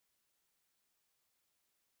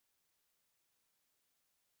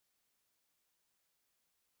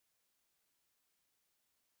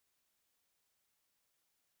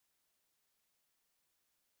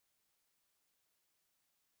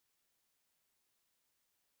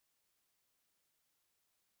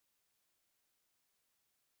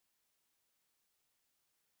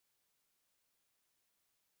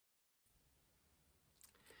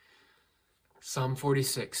Psalm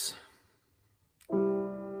 46.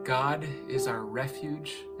 God is our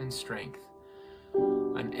refuge and strength,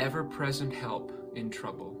 an ever-present help in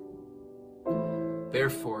trouble.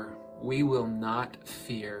 Therefore, we will not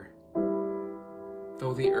fear.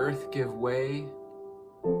 Though the earth give way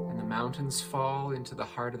and the mountains fall into the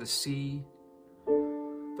heart of the sea,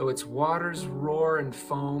 though its waters roar and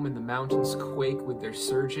foam and the mountains quake with their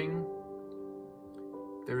surging,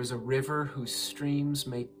 there is a river whose streams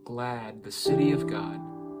make glad the city of God,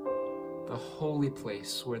 the holy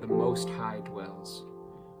place where the Most High dwells.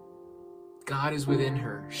 God is within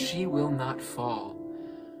her, she will not fall.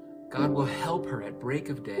 God will help her at break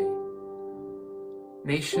of day.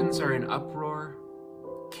 Nations are in uproar,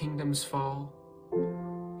 kingdoms fall.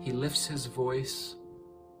 He lifts his voice,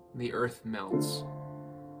 the earth melts.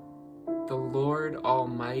 The Lord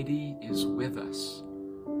Almighty is with us.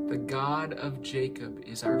 The God of Jacob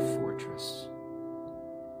is our fortress.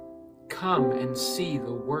 Come and see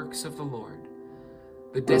the works of the Lord,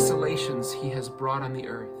 the desolations he has brought on the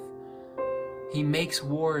earth. He makes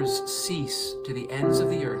wars cease to the ends of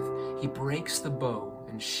the earth. He breaks the bow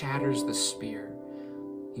and shatters the spear.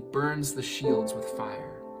 He burns the shields with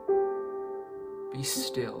fire. Be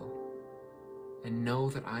still and know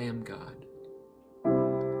that I am God.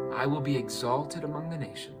 I will be exalted among the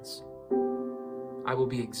nations. I will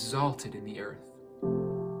be exalted in the earth.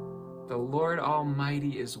 The Lord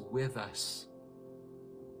Almighty is with us.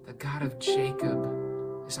 The God of Jacob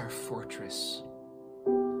is our fortress.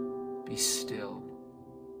 Be still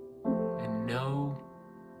and know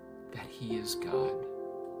that he is God.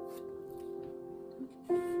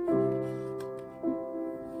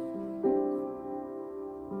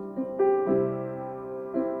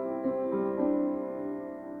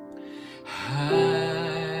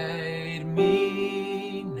 Hide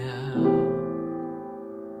me now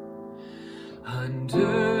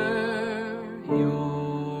under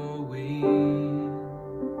your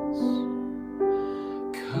wings.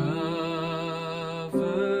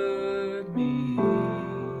 Cover me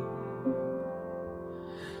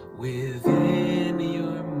within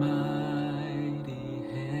your mighty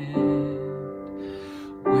hand.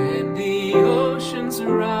 When the oceans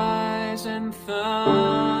rise and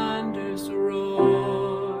thunders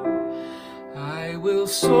roar, I will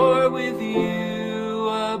soar with you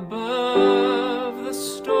above the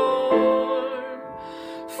storm.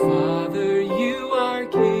 Father, you are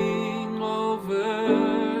king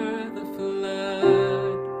over the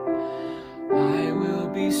flood. I will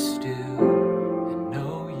be still and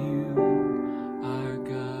know you are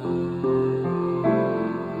God.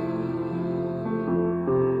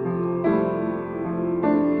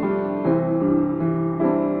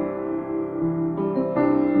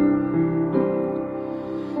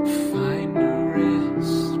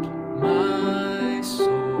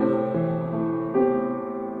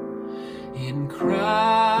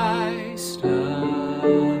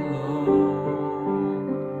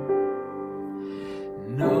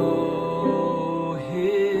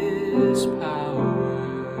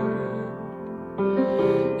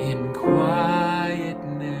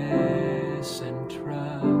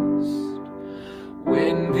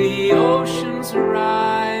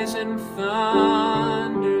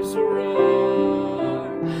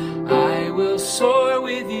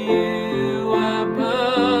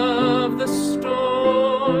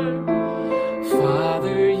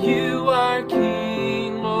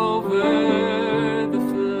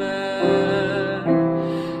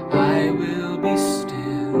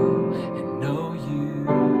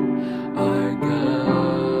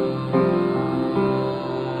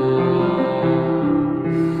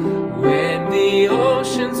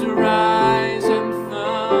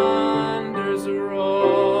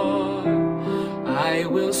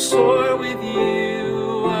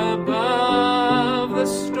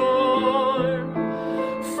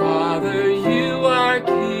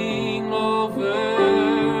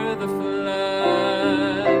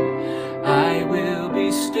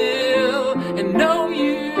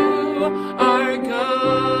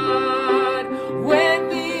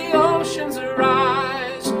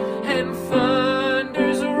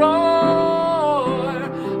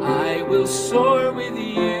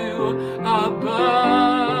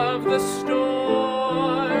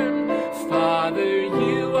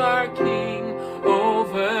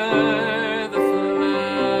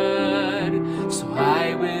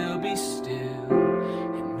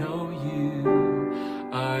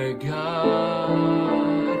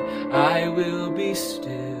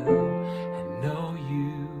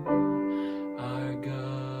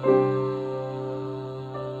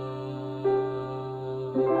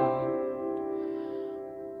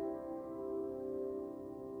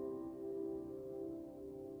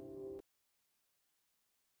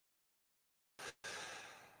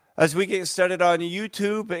 As we get started on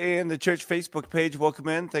YouTube and the church Facebook page, welcome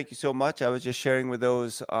in. Thank you so much. I was just sharing with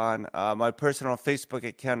those on my personal Facebook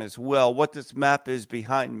account as well what this map is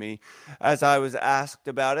behind me. As I was asked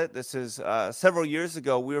about it, this is several years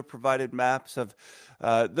ago, we were provided maps of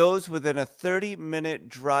those within a 30-minute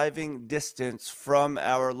driving distance from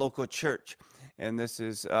our local church. And this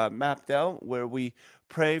is mapped out where we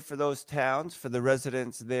pray for those towns, for the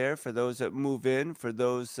residents there, for those that move in, for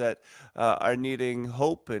those that are needing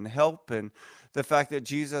hope and help, and the fact that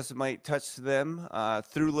Jesus might touch them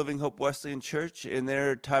through Living Hope Wesleyan Church in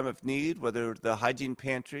their time of need, whether the hygiene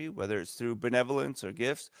pantry, whether it's through benevolence or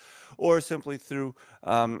gifts, or simply through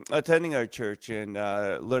attending our church and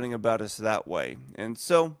learning about us that way. And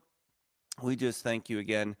so we just thank you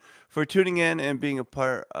again for tuning in and being a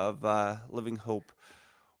part of Living Hope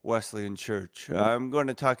Wesleyan Church. I'm going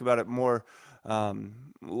to talk about it more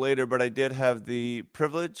later, but I did have the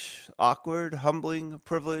privilege, awkward, humbling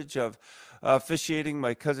privilege of officiating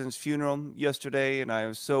my cousin's funeral yesterday, and I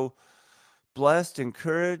was so blessed,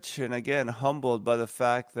 encouraged, and again humbled by the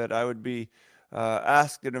fact that I would be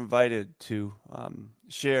asked and invited to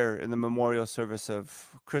share in the memorial service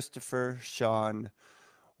of Christopher Sean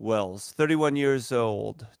Wells, 31 years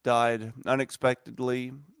old, died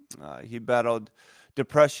unexpectedly. He battled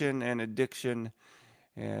depression and addiction,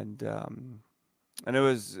 and it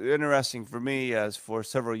was interesting for me as for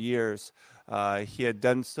several years he had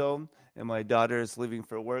done so. And my daughter is leaving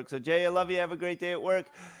for work, so Jay, I love you. Have a great day at work.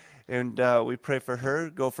 And we pray for her.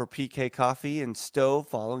 Go for PK Coffee in Stowe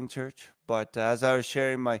following church. But as I was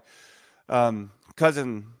sharing, my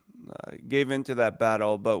cousin gave into that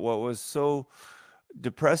battle. But what was so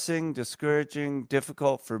depressing, discouraging,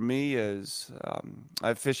 difficult for me is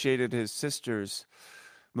I officiated his sister's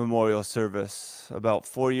memorial service about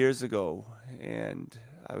 4 years ago, and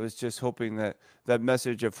I was just hoping that that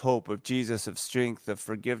message of hope, of Jesus, of strength, of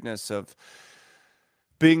forgiveness, of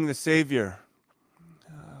being the Savior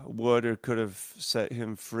would or could have set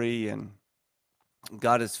him free. And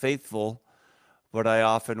God is faithful, but I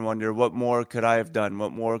often wonder, what more could I have done?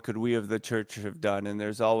 What more could we of the church have done? And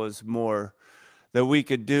there's always more that we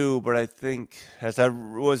could do. But I think, as I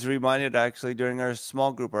was reminded actually during our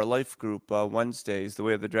small group, our life group, Wednesdays, the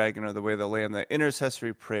way of the dragon or the way of the lamb, that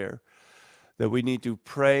intercessory prayer, that we need to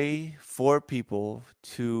pray for people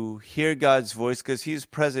to hear God's voice, because he's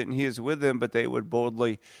present and he is with them, but they would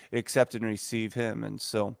boldly accept and receive him. And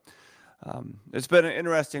so it's been an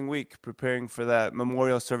interesting week preparing for that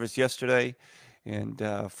memorial service yesterday and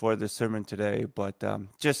for the sermon today. But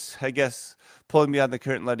just, I guess, pulling beyond the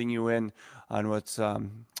curtain, letting you in on what's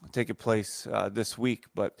taking place this week.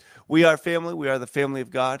 But we are family. We are the family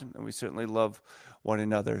of God, and we certainly love one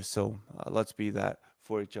another. So let's be that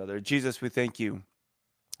for each other. Jesus, we thank you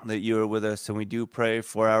that you are with us, and we do pray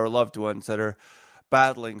for our loved ones that are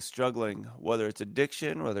battling, struggling, whether it's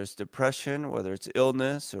addiction, whether it's depression, whether it's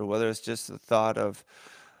illness, or whether it's just the thought of,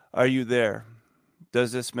 are you there?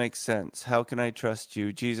 Does this make sense? How can I trust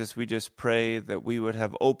you? Jesus, we just pray that we would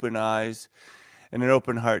have open eyes and an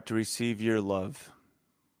open heart to receive your love.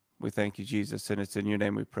 We thank you, Jesus, and it's in your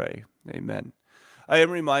name we pray. Amen. I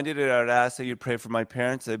am reminded, and I would ask that you pray for my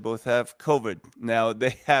parents. They both have COVID. Now,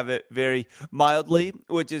 they have it very mildly,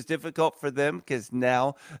 which is difficult for them because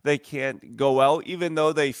now they can't go out, even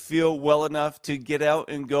though they feel well enough to get out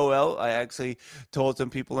and go out. I actually told some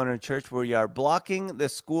people in our church we are blocking the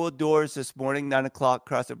school doors this morning, 9 o'clock,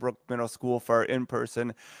 across at Brook Middle School for our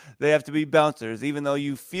in-person. They have to be bouncers, even though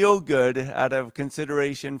you feel good out of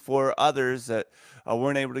consideration for others that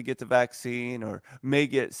weren't able to get the vaccine or may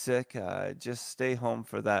get sick. Just stay home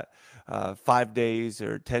for that 5 days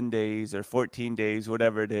or 10 days or 14 days,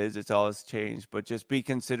 whatever it is. It's always changed, but just be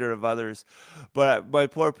considerate of others. But my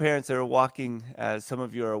poor parents that are walking, as some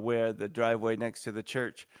of you are aware, the driveway next to the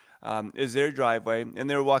church is their driveway, and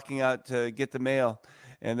they're walking out to get the mail.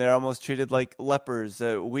 And they're almost treated like lepers.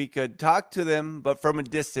 We could talk to them, but from a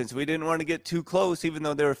distance. We didn't want to get too close, even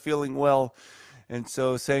though they were feeling well. And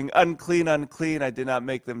so saying unclean, unclean, I did not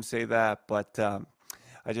make them say that, but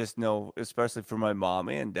I just know, especially for my mom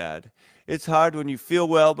and dad, it's hard when you feel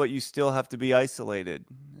well, but you still have to be isolated.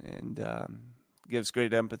 And gives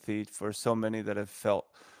great empathy for so many that have felt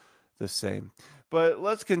the same. But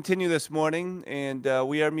let's continue this morning, and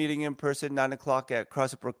we are meeting in person 9 o'clock at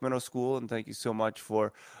Cross Brook Middle School, and thank you so much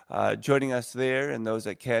for joining us there, and those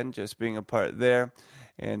that can, just being a part there.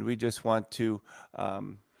 And we just want to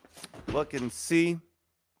look and see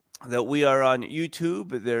that we are on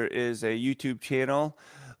YouTube. There is a YouTube channel,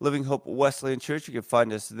 Living Hope Wesleyan Church. You can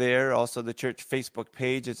find us there. Also, the church Facebook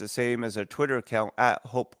page is the same as our Twitter account at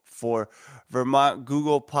Hope for Vermont,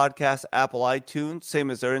 Google Podcasts, Apple iTunes, same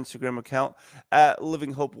as our Instagram account at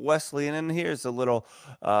Living Hope Wesleyan. And here's a little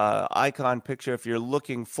icon picture if you're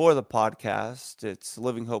looking for the podcast. It's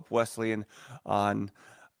Living Hope Wesleyan on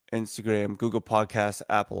Instagram, Google Podcasts,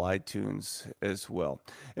 Apple iTunes as well.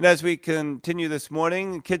 And as we continue this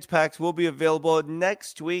morning, Kids Packs will be available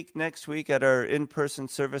next week at our in-person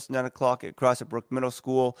service, 9 o'clock at Crossett Brook Middle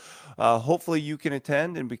School. Hopefully you can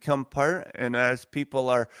attend and become part. And as people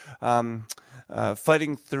are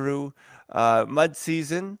fighting through mud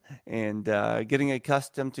season and getting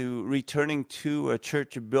accustomed to returning to a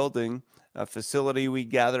church building, a facility we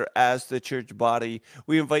gather as the church body,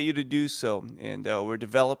 we invite you to do so. And we're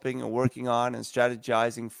developing and working on and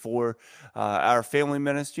strategizing for our family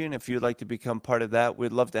ministry. And if you'd like to become part of that,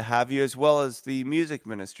 we'd love to have you, as well as the music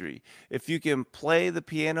ministry. If you can play the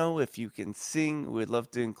piano, if you can sing, we'd love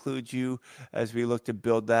to include you as we look to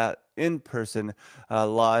build that in-person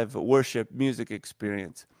live worship music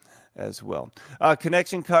experience as well.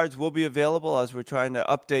 Connection cards will be available as we're trying to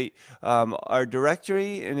update our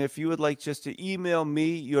directory. And if you would like just to email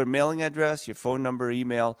me your mailing address, your phone number,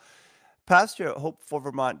 email,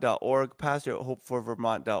 pastor@hopeforvermont.org,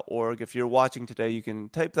 pastor@hopeforvermont.org. If you're watching today, you can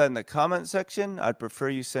type that in the comment section. I'd prefer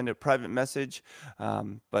you send a private message,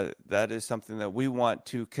 but that is something that we want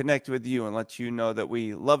to connect with you and let you know that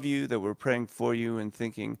we love you, that we're praying for you and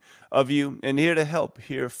thinking of you, and here to help,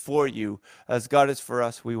 here for you. As God is for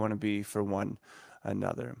us, we want to be for one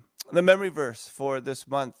another. The memory verse for this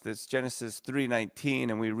month is Genesis 3:19,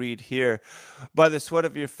 and we read here, "By the sweat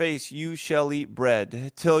of your face you shall eat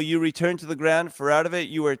bread, till you return to the ground, for out of it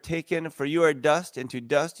you are taken, for you are dust, and to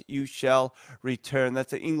dust you shall return."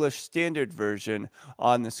 That's the English Standard Version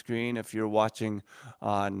on the screen if you're watching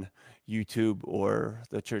on YouTube or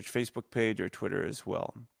the church Facebook page or Twitter as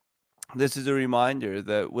well. This is a reminder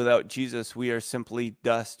that without Jesus, we are simply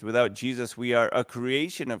dust. Without Jesus, we are a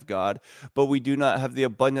creation of God, but we do not have the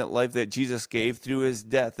abundant life that Jesus gave through his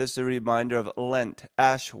death. This is a reminder of Lent,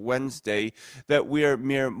 Ash Wednesday, that we are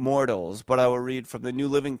mere mortals. But I will read from the New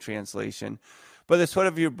Living Translation. "By the sweat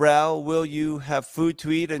of your brow will you have food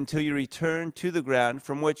to eat until you return to the ground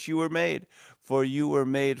from which you were made. For you were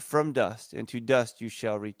made from dust, and to dust you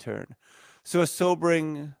shall return." So a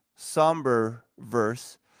sobering, somber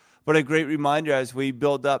verse, but a great reminder as we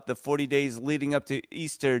build up the 40 days leading up to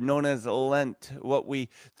Easter, known as Lent, what we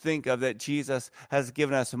think of, that Jesus has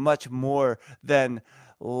given us much more than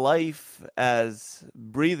life as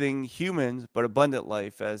breathing humans, but abundant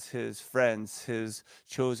life as his friends, his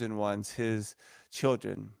chosen ones, his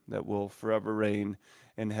children that will forever reign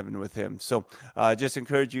in heaven with him. So just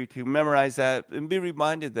encourage you to memorize that and be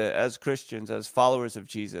reminded that as Christians, as followers of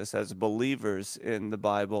Jesus, as believers in the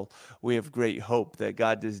Bible, we have great hope that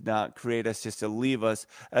God does not create us just to leave us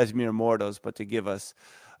as mere mortals, but to give us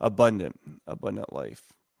abundant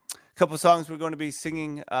life. A couple songs we're going to be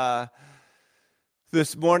singing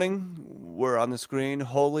this morning were on the screen.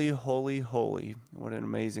 "Holy, Holy, Holy." What an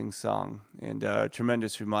amazing song, and a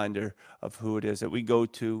tremendous reminder of who it is that we go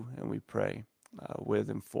to and we pray with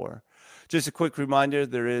and for. Just a quick reminder,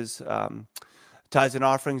 there is tithes and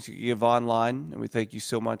offerings you can give online, and we thank you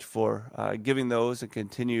so much for giving those and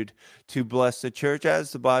continued to bless the church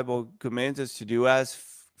as the Bible commands us to do as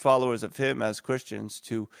followers of him, as Christians,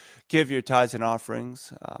 to give your tithes and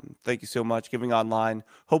offerings. Thank you so much. Giving online,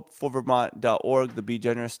 hopeforvermont.org, the Be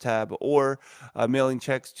Generous tab, or mailing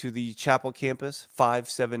checks to the Chapel Campus,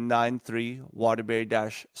 5793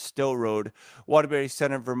 Waterbury-Still Road, Waterbury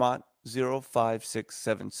Center, Vermont,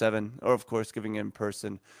 05677, or of course giving in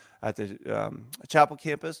person at the Chapel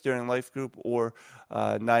Campus during Life Group, or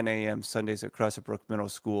 9 a.m. Sundays at Crossett Brook Middle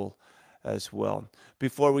School as well.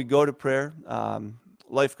 Before we go to prayer,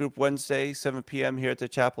 Life Group Wednesday, 7 p.m. here at the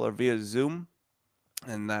chapel, or via Zoom,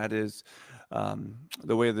 and that is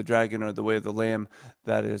the Way of the Dragon or the Way of the Lamb.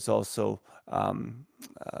 That is also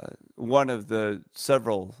one of the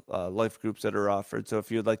several life groups that are offered. So if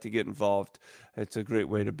you'd like to get involved, it's a great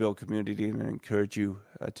way to build community, and I encourage you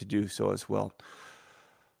to do so as well.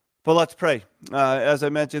 But let's pray. As I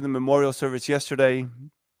mentioned, the memorial service yesterday,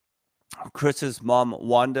 Chris's mom,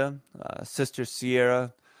 Wanda, sister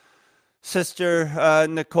Sierra, sister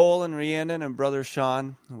Nicole and Rhiannon, and brother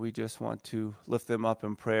Sean, we just want to lift them up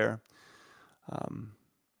in prayer.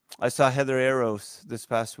 I saw Heather Eros this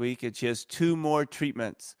past week, and she has 2 more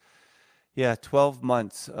treatments. 12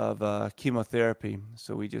 months of chemotherapy.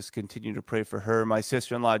 So we just continue to pray for her. My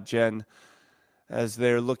sister-in-law, Jen, as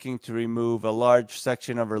they're looking to remove a large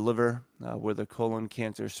section of her liver where the colon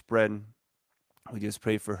cancer spread. We just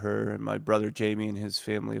pray for her and my brother Jamie and his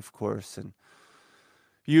family, of course, and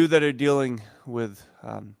you that are dealing with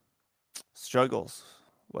struggles,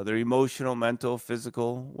 whether emotional, mental,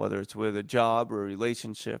 physical, whether it's with a job or a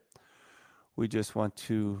relationship. We just want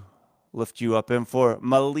to lift you up. And for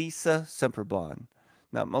Melissa Semperbon,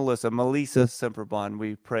 not Melissa, Melissa Semperbon,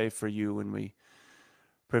 we pray for you, and we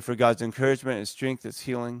pray for God's encouragement and strength, His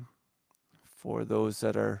healing for those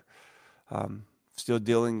that are still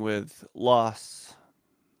dealing with loss.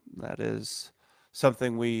 That is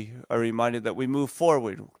something we are reminded that we move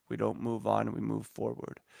forward. We don't move on, we move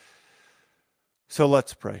forward. So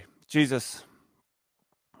let's pray. Jesus,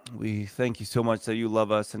 we thank you so much that you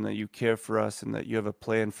love us and that you care for us and that you have a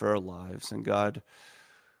plan for our lives. And God,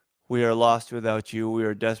 we are lost without you. We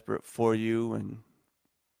are desperate for you. And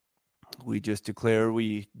we just declare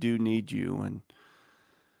we do need you. And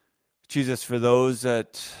Jesus, for those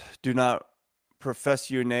that do not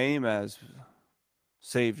profess your name as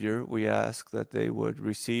Savior, we ask that they would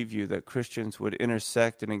receive you, that Christians would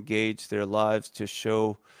intersect and engage their lives to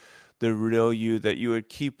show the real you, that you would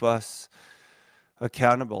keep us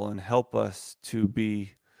accountable and help us to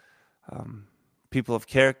be people of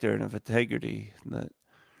character and of integrity, that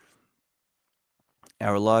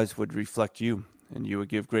our lives would reflect you, and you would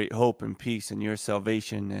give great hope and peace and your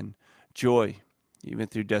salvation and joy, even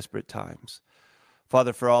through desperate times.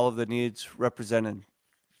 Father, for all of the needs represented,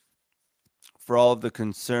 for all of the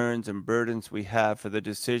concerns and burdens we have, for the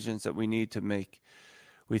decisions that we need to make,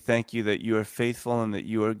 we thank you that you are faithful and that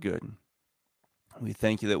you are good. We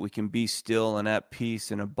thank you that we can be still and at peace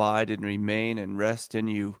and abide and remain and rest in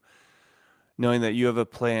you, knowing that you have a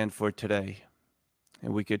plan for today.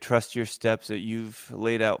 And we could trust your steps that you've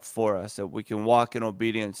laid out for us, that we can walk in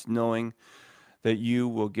obedience, knowing that you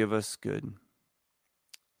will give us good.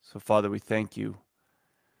 So, Father, we thank you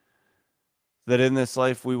that in this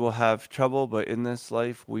life we will have trouble, but in this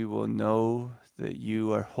life we will know that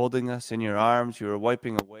you are holding us in your arms. You are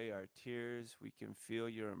wiping away our tears. We can feel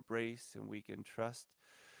your embrace, and we can trust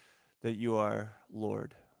that you are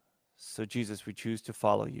Lord. So, Jesus, we choose to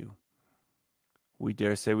follow you. We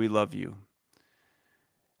dare say we love you.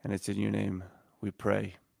 And it's in your name we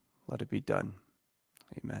pray. Let it be done.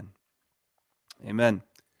 Amen. Amen.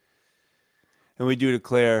 And we do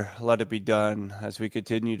declare, let it be done, as we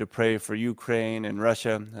continue to pray for Ukraine and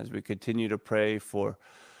Russia, as we continue to pray for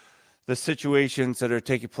the situations that are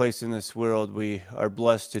taking place in this world. We are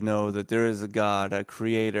blessed to know that there is a God, a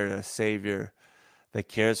creator, a savior that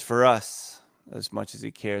cares for us as much as he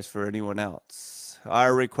cares for anyone else.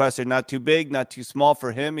 Our requests are not too big, not too small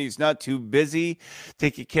for him. He's not too busy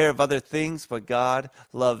taking care of other things, but God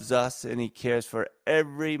loves us, and he cares for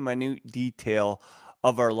every minute detail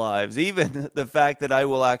of our lives, even the fact that I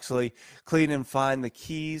will actually clean and find the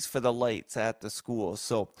keys for the lights at the school.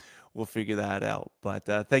 So we'll figure that out. But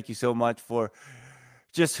thank you so much for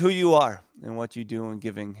just who you are and what you do and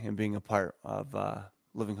giving and being a part of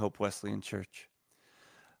Living Hope Wesleyan Church.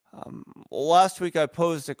 Last week I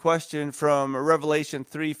posed a question from Revelation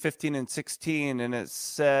 3:15 and 16, and it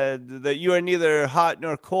said that you are neither hot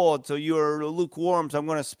nor cold, so you are lukewarm, so I'm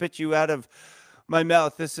going to spit you out of my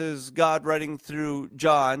mouth. This is God writing through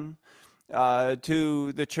John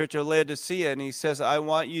to the church of Laodicea, and he says, I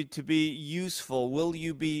want you to be useful. Will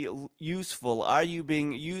you be useful? Are you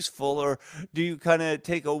being useful, or do you kind of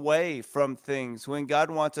take away from things? When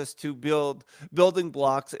God wants us to build building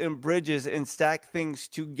blocks and bridges and stack things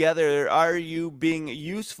together, are you being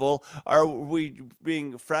useful? Are we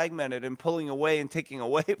being fragmented and pulling away and taking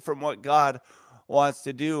away from what God wants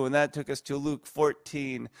to do? And that took us to Luke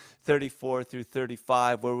 14:34 through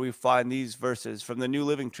 35, where we find these verses from the New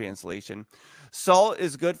Living Translation. Salt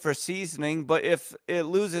is good for seasoning, but if it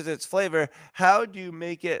loses its flavor, how do you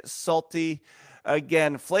make it salty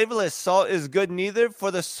again? Flavorless salt is good neither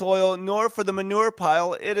for the soil nor for the manure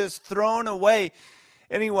pile. It is thrown away.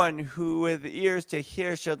 Anyone who with ears to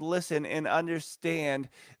hear should listen and understand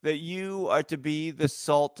that you are to be the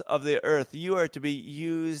salt of the earth. You are to be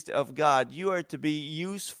used of God. You are to be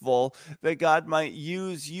useful, that God might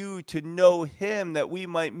use you to know him, that we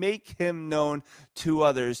might make him known to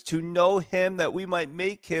others. To know him, that we might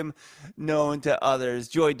make him known to others.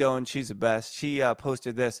 Joy Doan, she's the best. She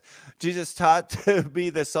posted this. Jesus taught to be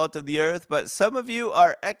the salt of the earth, but some of you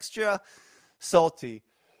are extra salty.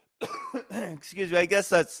 Excuse me, I guess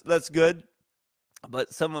that's good.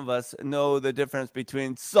 But some of us know the difference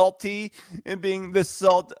between salty and being the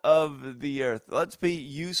salt of the earth. Let's be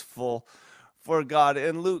useful for God.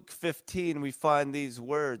 In Luke 15, we find these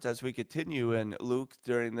words as we continue in Luke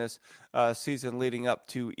during this season leading up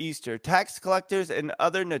to Easter. Tax collectors and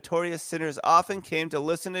other notorious sinners often came to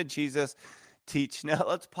listen to Jesus teach. Now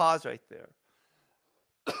let's pause right there.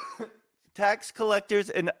 Tax collectors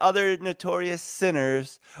and other notorious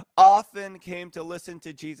sinners often came to listen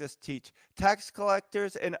to Jesus teach. Tax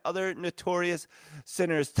collectors and other notorious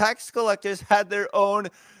sinners. Tax collectors had their own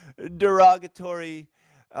derogatory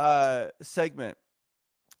segment.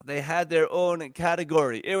 They had their own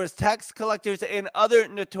category. It was tax collectors and other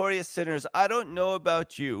notorious sinners. I don't know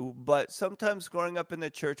about you, but sometimes growing up in the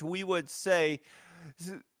church, we would say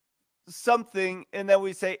something and then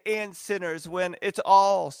we say and sinners when it's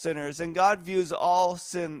all sinners, and God views all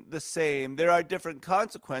sin the same. There are different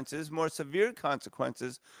consequences, more severe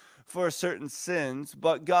consequences for certain sins,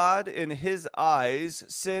 but God, in his eyes,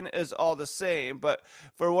 sin is all the same. But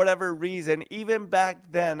for whatever reason, even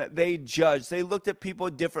back then, they judged. They looked at people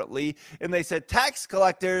differently, and they said tax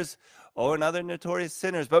collectors, oh, and other notorious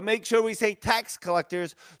sinners. But make sure we say tax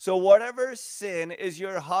collectors. So whatever sin is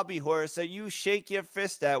your hobby horse that you shake your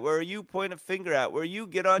fist at, where you point a finger at, where you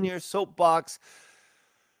get on your soapbox,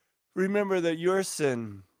 remember that your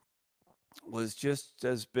sin was just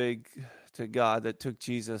as big to God that took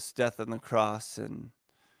Jesus' death on the cross and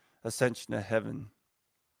ascension to heaven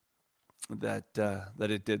that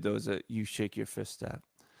it did those that you shake your fist at.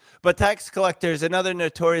 But tax collectors and other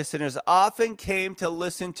notorious sinners often came to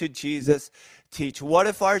listen to Jesus teach. What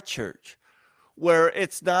if our church, where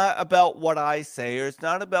it's not about what I say or it's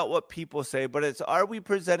not about what people say, but it's, are we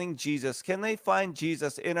presenting Jesus? Can they find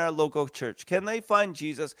Jesus in our local church? Can they find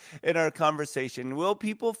Jesus in our conversation? Will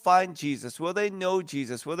people find Jesus? Will they know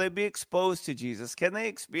Jesus? Will they be exposed to Jesus? Can they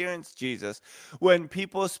experience Jesus when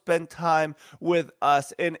people spend time with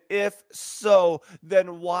us? And if so,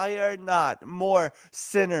 then why are not more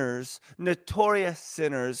sinners, notorious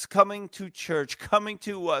sinners, coming to church, coming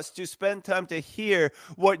to us to spend time to hear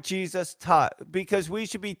what Jesus taught? Because we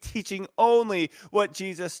should be teaching only what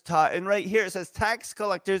Jesus taught. And right here it says tax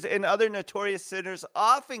collectors and other notorious sinners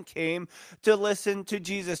often came to listen to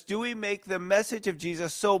Jesus. Do we make the message of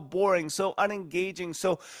Jesus so boring, so unengaging,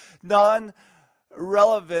 so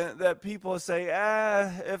non-relevant that people say,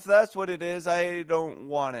 if that's what it is, I don't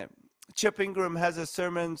want it? Chip Ingram has a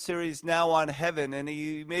sermon series now on heaven, and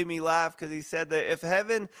he made me laugh because he said that if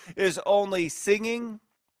heaven is only singing,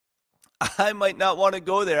 I might not want to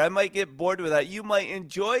go there. I might get bored with that. You might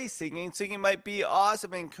enjoy singing. Singing might be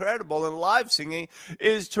awesome, incredible, and live singing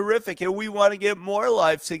is terrific. And we want to get more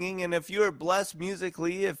live singing. And if you're blessed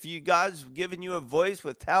musically, if God's given you a voice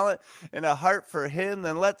with talent and a heart for Him,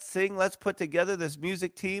 then let's sing. Let's put together this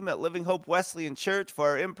music team at Living Hope Wesleyan Church for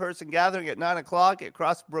our in-person gathering at 9 o'clock at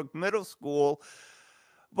Crossbrook Middle School.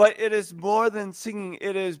 But it is more than singing.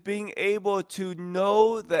 It is being able to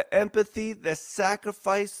know the empathy, the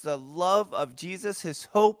sacrifice, the love of Jesus, His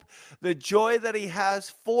hope, the joy that He has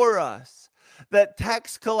for us. That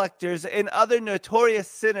tax collectors and other notorious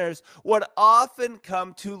sinners would often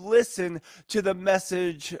come to listen to the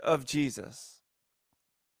message of Jesus.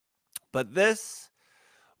 But this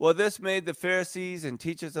made the Pharisees and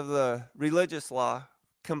teachers of the religious law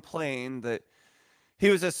complain that He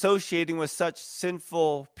was associating with such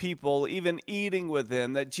sinful people, even eating with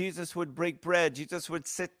them, that Jesus would break bread, Jesus would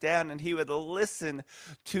sit down and He would listen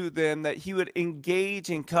to them, that He would engage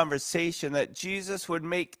in conversation, that Jesus would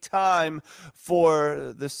make time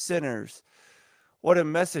for the sinners. What a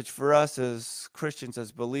message for us as Christians,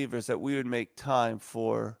 as believers, that we would make time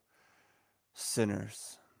for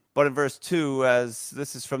sinners. But in verse 2, as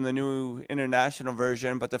this is from the New International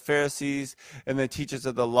Version, but the Pharisees and the teachers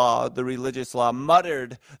of the law, the religious law,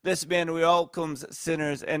 muttered, "This man welcomes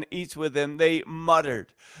sinners and eats with them." They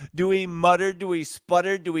muttered. Do we mutter? Do we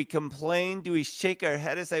sputter? Do we complain? Do we shake our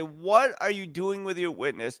head and say, "What are you doing with your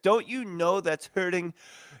witness? Don't you know that's hurting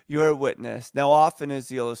your witness?" Now, often is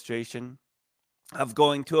the illustration of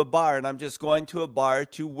going to a bar, and I'm just going to a bar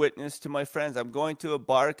to witness to my friends. I'm going to a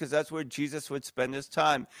bar because that's where Jesus would spend His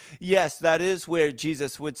time. Yes, that is where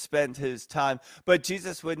Jesus would spend His time, but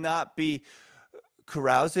Jesus would not be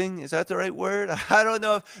carousing. Is that the right word? I don't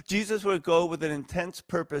know if Jesus would go with an intense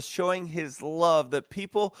purpose, showing His love, that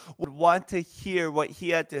people would want to hear what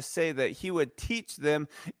He had to say, that He would teach them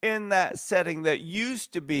in that setting that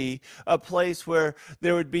used to be a place where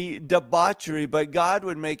there would be debauchery, but God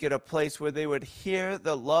would make it a place where they would hear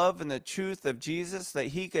the love and the truth of Jesus, that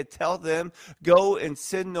He could tell them, "Go and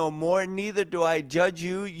sin no more. Neither do I judge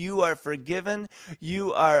you. You are forgiven.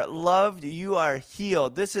 You are loved. You are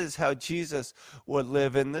healed." This is how Jesus would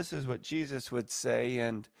live, and this is what Jesus would say.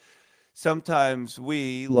 And sometimes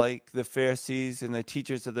we, like the Pharisees and the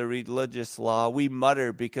teachers of the religious law, we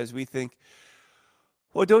mutter because we think,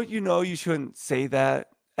 well, don't you know you shouldn't say that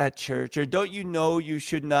at church? Or don't you know you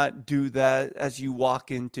should not do that as you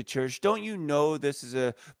walk into church? Don't you know this is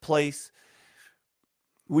a place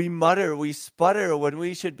We mutter, we sputter when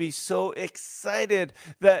we should be so excited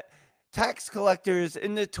that tax collectors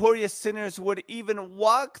and notorious sinners would even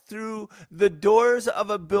walk through the doors of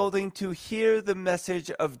a building to hear the message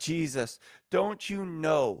of Jesus. Don't you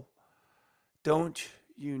know? Don't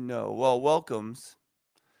you know? Well, welcomes.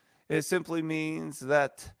 It simply means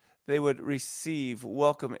that they would receive,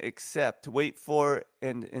 welcome, accept, wait for,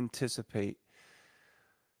 and anticipate.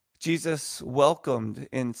 Jesus welcomed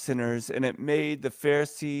in sinners, and it made the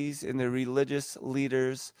Pharisees and the religious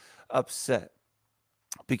leaders upset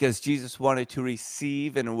because Jesus wanted to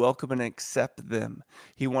receive and welcome and accept them.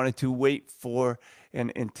 He wanted to wait for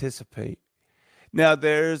and anticipate. Now,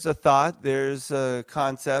 there's a thought, there's a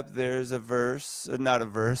concept, there's a verse, not a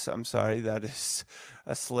verse, I'm sorry, that is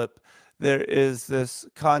a slip. There is this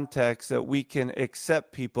context that we can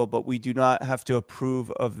accept people, but we do not have to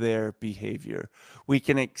approve of their behavior. We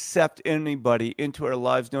can accept anybody into our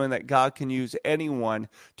lives, knowing that God can use anyone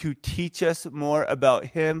to teach us more about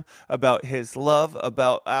Him, about His love,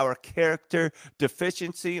 about our character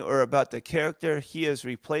deficiency, or about the character He has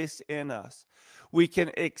replaced in us. We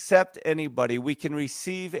can accept anybody. We can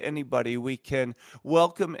receive anybody. We can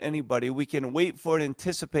welcome anybody. We can wait for and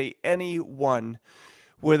anticipate anyone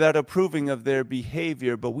without approving of their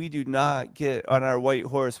behavior, but we do not get on our white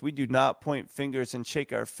horse. We do not point fingers and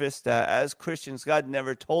shake our fist at. As Christians, God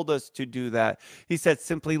never told us to do that. He said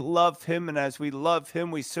simply love Him, and as we love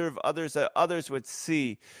Him, we serve others, that others would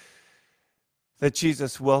see that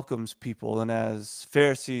Jesus welcomes people. And as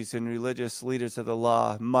Pharisees and religious leaders of the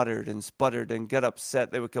law muttered and sputtered and got upset,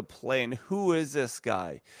 they would complain, who is this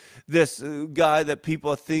guy? This guy that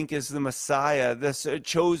people think is the Messiah, this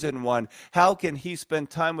chosen one. How can he spend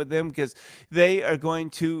time with them? Because they are going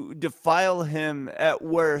to defile him at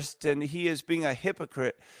worst, and he is being a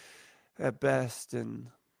hypocrite at best. And,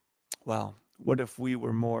 well, what if we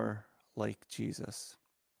were more like Jesus?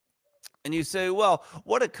 And you say, well,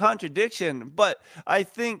 what a contradiction. But I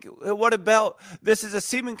think, what about this is a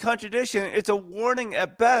seeming contradiction? It's a warning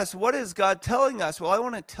at best. What is God telling us? Well, I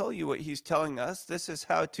want to tell you what He's telling us. This is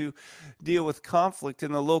how to deal with conflict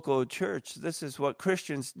in the local church. This is what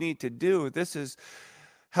Christians need to do. This is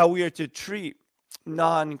how we are to treat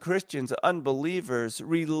non-Christians, unbelievers,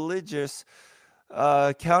 religious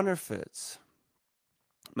counterfeits.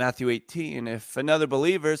 Matthew 18, if another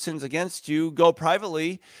believer sins against you, go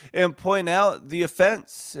privately and point out the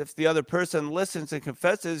offense. If the other person listens and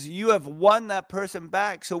confesses, you have won that person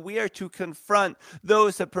back. So we are to confront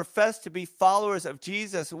those that profess to be followers of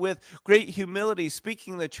Jesus with great humility,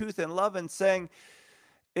 speaking the truth in love and saying,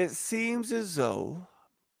 it seems as though,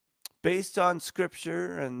 based on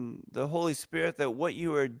Scripture and the Holy Spirit, that what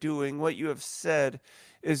you are doing, what you have said,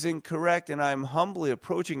 is incorrect, and I'm humbly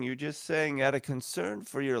approaching you just saying out of concern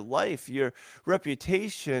for your life, your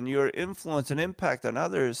reputation, your influence and impact on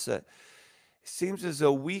others, it seems as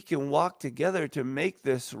though we can walk together to make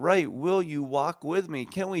this right. Will you walk with me?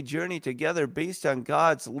 Can we journey together based on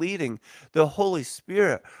God's leading, the Holy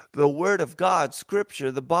Spirit, the Word of God,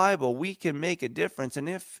 Scripture, the Bible? We can make a difference, and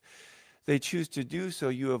if they choose to do so,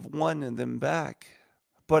 you have won them back.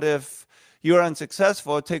 But if you are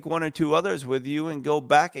unsuccessful, take one or two others with you and go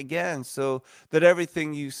back again, so that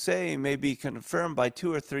everything you say may be confirmed by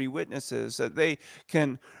 2 or 3 witnesses, that they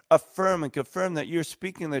can affirm and confirm that you're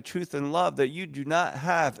speaking the truth in love, that you do not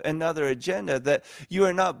have another agenda, that you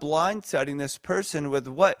are not blindsiding this person with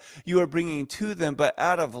what you are bringing to them, but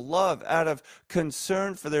out of love, out of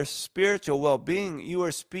concern for their spiritual well-being, you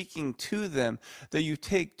are speaking to them, that you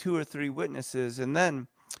take 2 or 3 witnesses. And then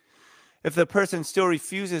if the person still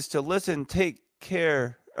refuses to listen, take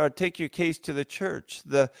care, or take your case to the church,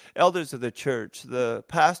 the elders of the church, the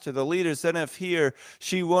pastor, the leaders. Then if he or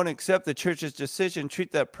she won't accept the church's decision,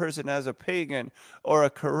 treat that person as a pagan or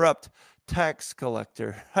a corrupt tax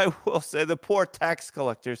collector. I will say, the poor tax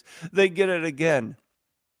collectors, they get it again.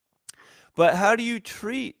 But how do you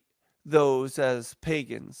treat those as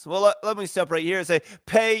pagans? Well, let me stop right here and say,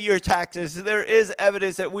 pay your taxes. There is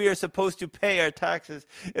evidence that we are supposed to pay our taxes,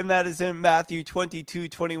 and that is in Matthew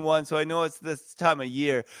 22:21. So I know it's this time of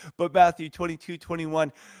year, but Matthew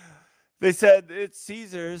 22:21, they said, it's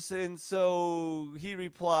Caesar's. And so he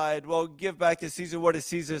replied, well, give back to Caesar what is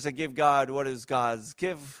Caesar's, and give God what is God's.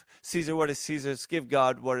 Give Caesar what is Caesar's, give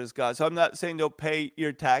God what is God's. So I'm not saying don't pay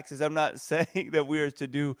your taxes. I'm not saying that we are to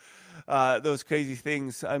do those crazy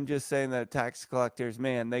things. I'm just saying that tax collectors,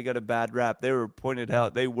 man, they got a bad rap. They were pointed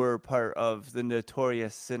out, they were part of the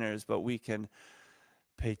notorious sinners, but we can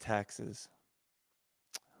pay taxes.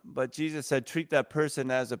 But Jesus said, treat that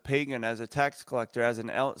person as a pagan, as a tax collector, as an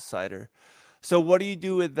outsider. So what do you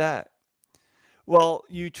do with that? Well,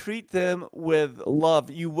 you treat them with love.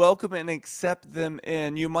 You welcome and accept them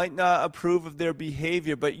in. You might not approve of their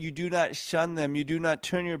behavior, but you do not shun them. You do not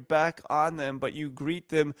turn your back on them, but you greet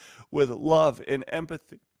them with love and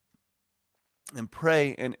empathy and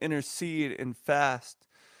pray and intercede and fast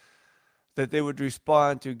that they would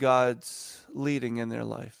respond to God's leading in their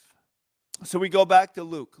life. So we go back to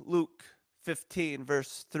Luke 15,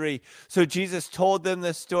 verse 3. So Jesus told them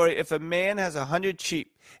this story. If a man has 100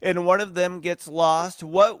 sheep and one of them gets lost,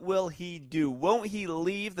 what will he do? Won't he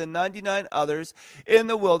leave the 99 others in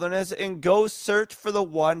the wilderness and go search for the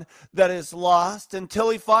one that is lost until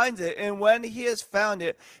he finds it? And when he has found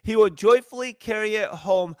it, he will joyfully carry it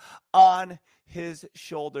home on his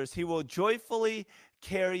shoulders. He will joyfully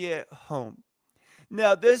carry it home.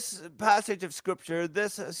 Now, this passage of scripture,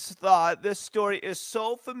 this thought, this story is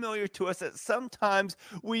so familiar to us that sometimes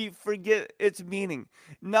we forget its meaning.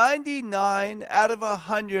 99 out of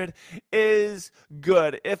 100 is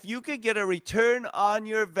good. If you could get a return on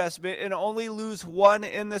your investment and only lose one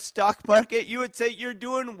in the stock market, you would say you're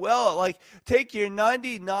doing well. Like, take your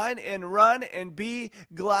 99 and run and be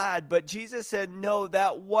glad. But Jesus said, no,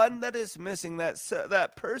 that one that is missing,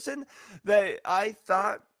 that person that I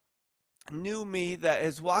thought knew me, that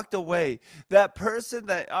has walked away, that person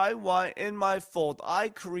that I want in my fold, I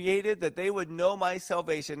created that they would know my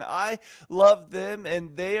salvation. I love them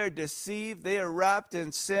and they are deceived. They are wrapped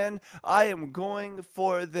in sin. I am going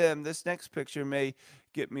for them. This next picture may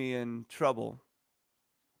get me in trouble,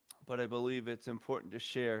 but I believe it's important to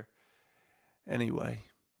share anyway.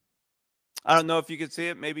 I don't know if you can see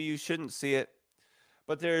it. Maybe you shouldn't see it.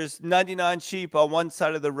 But there's 99 sheep on one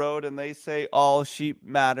side of the road, and they say all sheep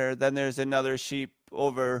matter. Then there's another sheep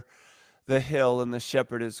over the hill, and the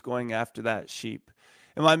shepherd is going after that sheep.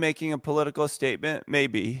 Am I making a political statement?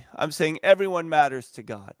 Maybe. I'm saying everyone matters to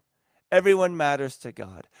God. Everyone matters to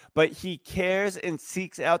God, but he cares and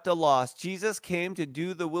seeks out the lost. Jesus came to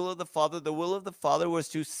do the will of the Father. The will of the Father was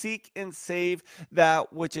to seek and save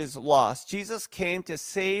that which is lost. Jesus came to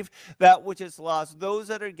save that which is lost. Those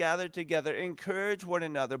that are gathered together encourage one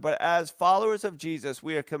another, but as followers of Jesus,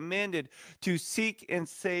 we are commanded to seek and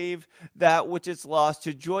save that which is lost,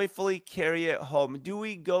 to joyfully carry it home. Do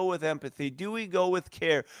we go with empathy? Do we go with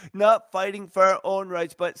care? Not fighting for our own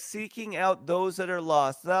rights, but seeking out those that are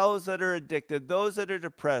lost, those that are addicted, those that are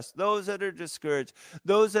depressed, those that are discouraged,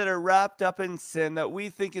 those that are wrapped up in sin, that we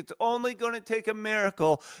think it's only going to take a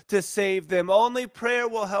miracle to save them. Only prayer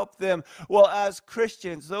will help them. Well, as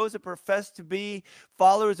Christians, those that profess to be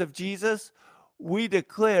followers of Jesus, we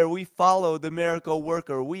declare we follow the miracle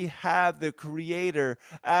worker. We have the Creator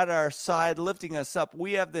at our side lifting us up.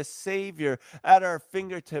 We have the Savior at our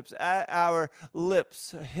fingertips, at our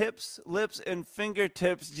lips, hips, lips, and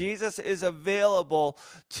fingertips. Jesus is available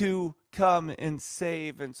to come and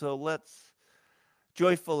save. And so let's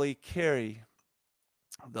joyfully carry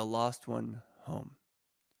the lost one home.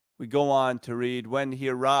 We go on to read, when he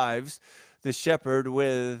arrives, the shepherd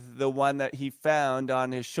with the one that he found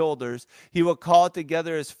on his shoulders, he will call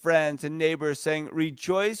together his friends and neighbors, saying,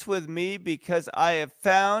 rejoice with me because I have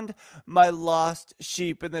found my lost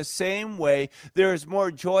sheep. In the same way, there is more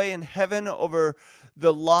joy in heaven over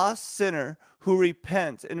the lost sinner who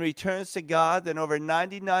repents and returns to God than over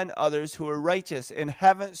 99 others who are righteous and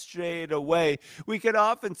haven't strayed away. We could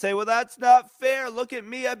often say, well, that's not fair. Look at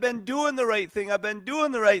me. I've been doing the right thing. I've been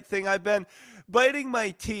doing the right thing. I've been biting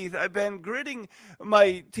my teeth. I've been gritting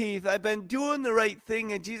my teeth. I've been doing the right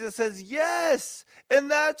thing. And Jesus says, yes,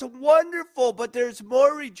 and that's wonderful. But there's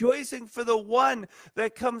more rejoicing for the one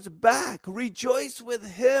that comes back. Rejoice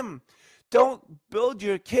with him. Don't build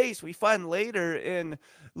your case. We find later in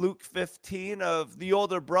Luke 15 of the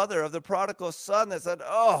older brother of the prodigal son that said,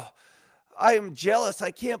 oh, I am jealous.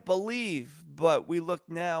 I can't believe. But we look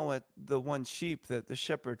now at the one sheep that the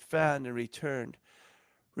shepherd found and returned.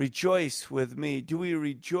 Rejoice with me. Do we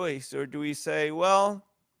rejoice, or do we say, well,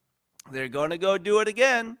 they're going to go do it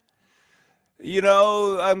again? You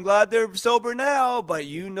know, I'm glad they're sober now, but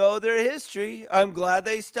you know their history. I'm glad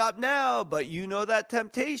they stopped now, but you know that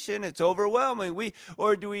temptation. It's overwhelming.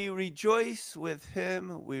 Or do we rejoice with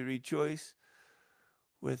him? We rejoice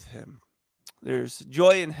with him. There's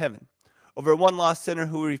joy in heaven over one lost sinner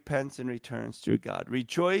who repents and returns to God.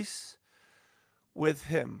 Rejoice with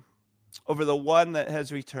him over the one that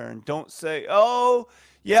has returned. Don't say, oh,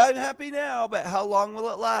 yeah, I'm happy now, but how long will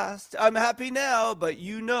it last? I'm happy now, but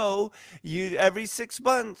you know, every 6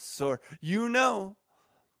 months, or you know.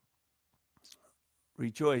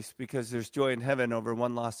 Rejoice because there's joy in heaven over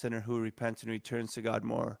one lost sinner who repents and returns to God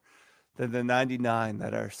more than the 99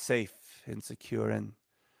 that are safe and secure in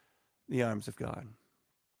the arms of God.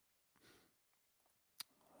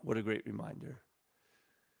 What a great reminder.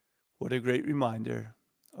 What a great reminder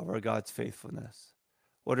of our God's faithfulness.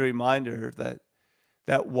 What a reminder that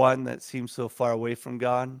that one that seems so far away from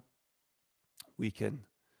God, we can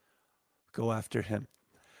go after him.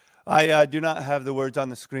 I do not have the words on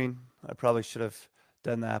the screen. I probably should have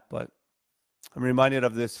done that, but I'm reminded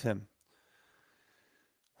of this hymn.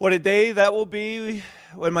 What a day that will be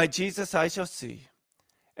when my Jesus I shall see,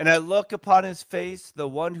 and I look upon his face, the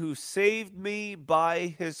one who saved me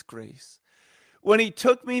by his grace. When he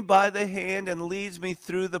took me by the hand and leads me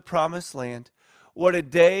through the promised land, what a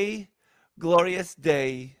day, glorious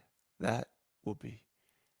day that will be.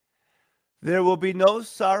 There will be no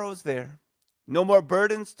sorrows there, no more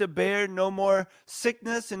burdens to bear, no more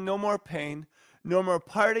sickness and no more pain, no more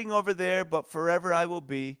parting over there, but forever I will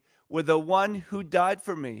be with the one who died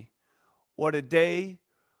for me. What a day,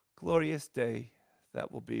 glorious day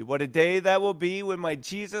that will be. What a day that will be when my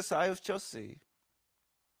Jesus I shall see.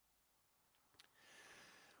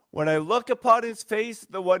 When I look upon his face,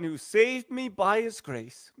 the one who saved me by his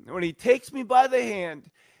grace, when he takes me by the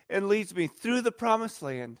hand and leads me through the promised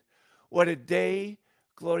land, what a day,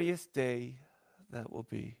 glorious day that will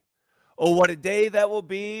be. Oh, what a day that will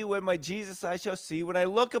be when my Jesus I shall see, when I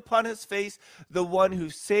look upon his face, the one who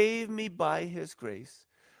saved me by his grace,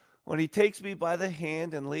 when he takes me by the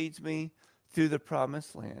hand and leads me through the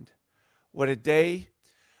promised land. What a day,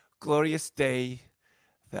 glorious day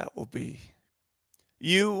that will be.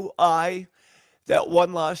 You, I, that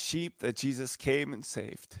one lost sheep that Jesus came and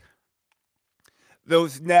saved.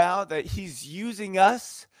 Those now that he's using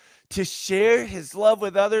us to share his love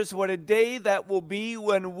with others. What a day that will be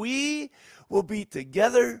when we will be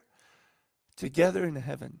together in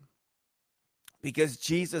heaven. Because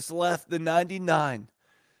Jesus left the 99,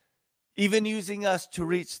 even using us to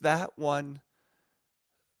reach that one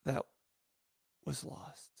that was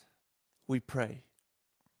lost. We pray.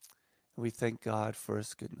 We thank God for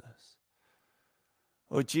his goodness.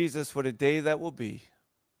 Oh, Jesus, what a day that will be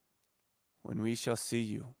when we shall see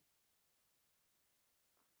you.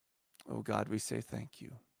 Oh, God, we say thank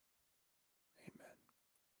you. Amen.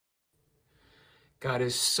 God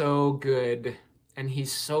is so good, and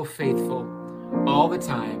he's so faithful all the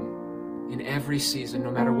time, in every season,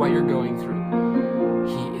 no matter what you're going through.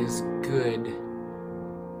 He is good,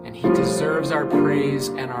 and he deserves our praise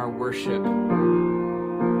and our worship.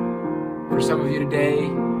 For some of you today,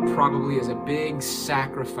 probably is a big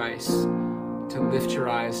sacrifice to lift your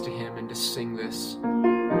eyes to him and to sing this,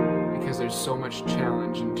 because there's so much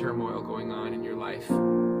challenge and turmoil going on in your life.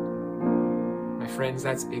 My friends,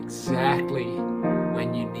 that's exactly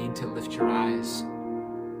when you need to lift your eyes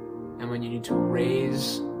and when you need to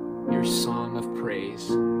raise your song of praise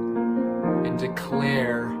and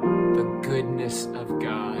declare the goodness of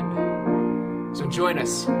God. So join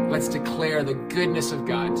us. Let's declare the goodness of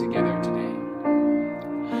God together today.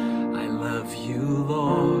 I love you,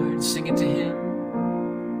 Lord. Sing it to him.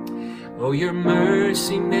 Oh, your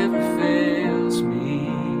mercy never fails me.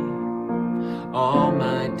 All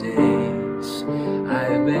my days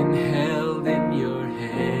I've been held in your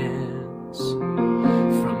hands.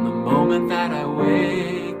 From the moment that I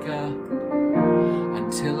wake up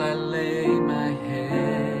until I lay my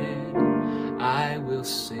head, I will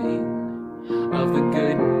sing of the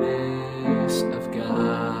goodness of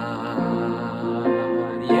God.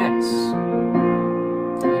 Yes.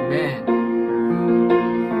 Amen.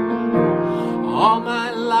 All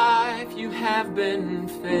my life you have been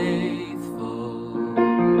faithful.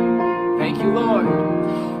 Thank you, Lord.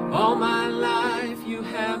 All my life you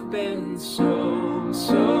have been so,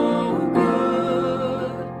 so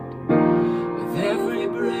good. With every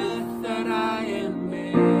breath that I am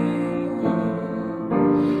able,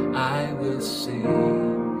 I will sing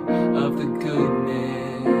of the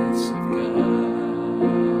goodness of God.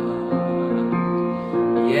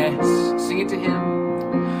 Yes, sing it to him.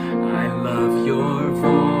 I love your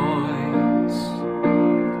voice.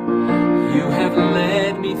 You have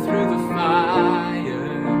led me through the fire.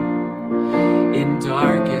 In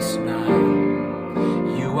darkest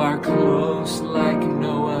night, you are close like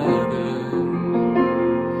no other.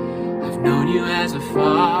 I've known you as a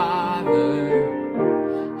father.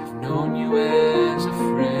 I've known you as a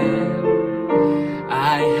friend.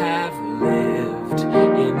 I have lived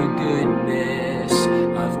in the goodness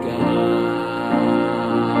of God.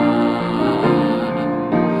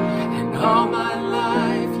 All my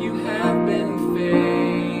life you have been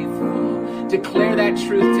faithful. Declare that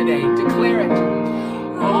truth today. Declare it.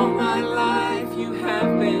 All my life you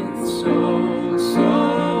have been so,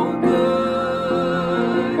 so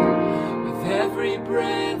good. With every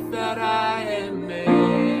breath that I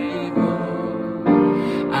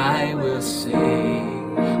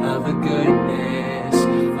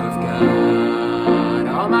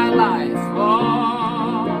life.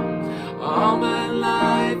 All my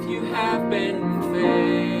life you have been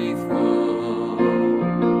faithful.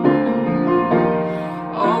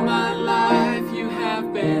 All my life you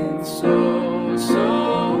have been so,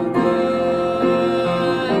 so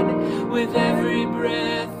good. With every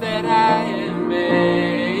breath that I am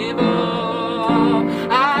able,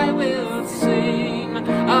 I will sing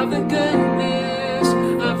of the goodness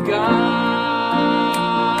of God.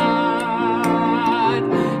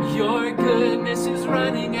 Your goodness is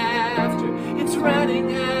running after, it's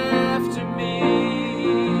running after me.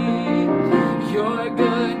 Your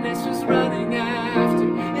goodness is running after,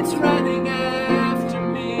 it's running after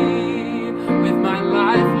me. With my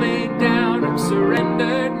life laid down, I'm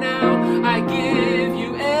surrendered now. I give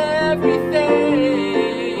you everything.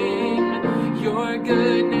 Your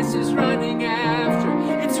goodness is running after,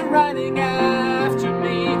 it's running after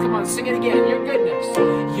me. Come on, sing it again. Your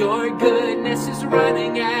goodness is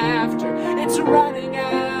running after, it's running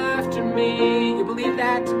after me. You believe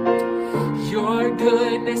that? Your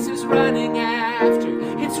goodness is running after,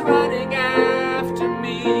 it's running after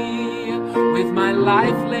me. With my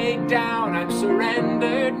life laid down, I'm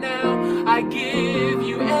surrendered now. I give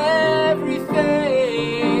you everything.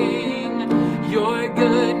 Your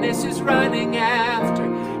goodness is running after,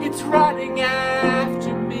 it's running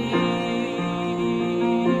after me.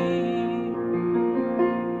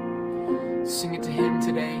 Sing it to him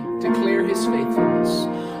today. Declare his faithfulness.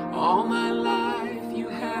 All my life you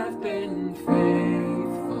have been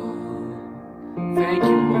faithful. Thank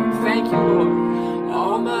you, Lord. Thank you, Lord.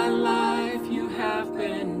 All my life you have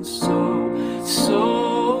been so,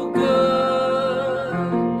 so good.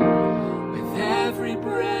 With every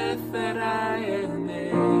breath that I am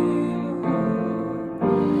able,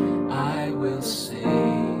 I will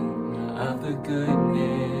sing of the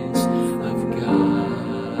goodness of God.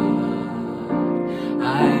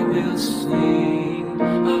 I will sing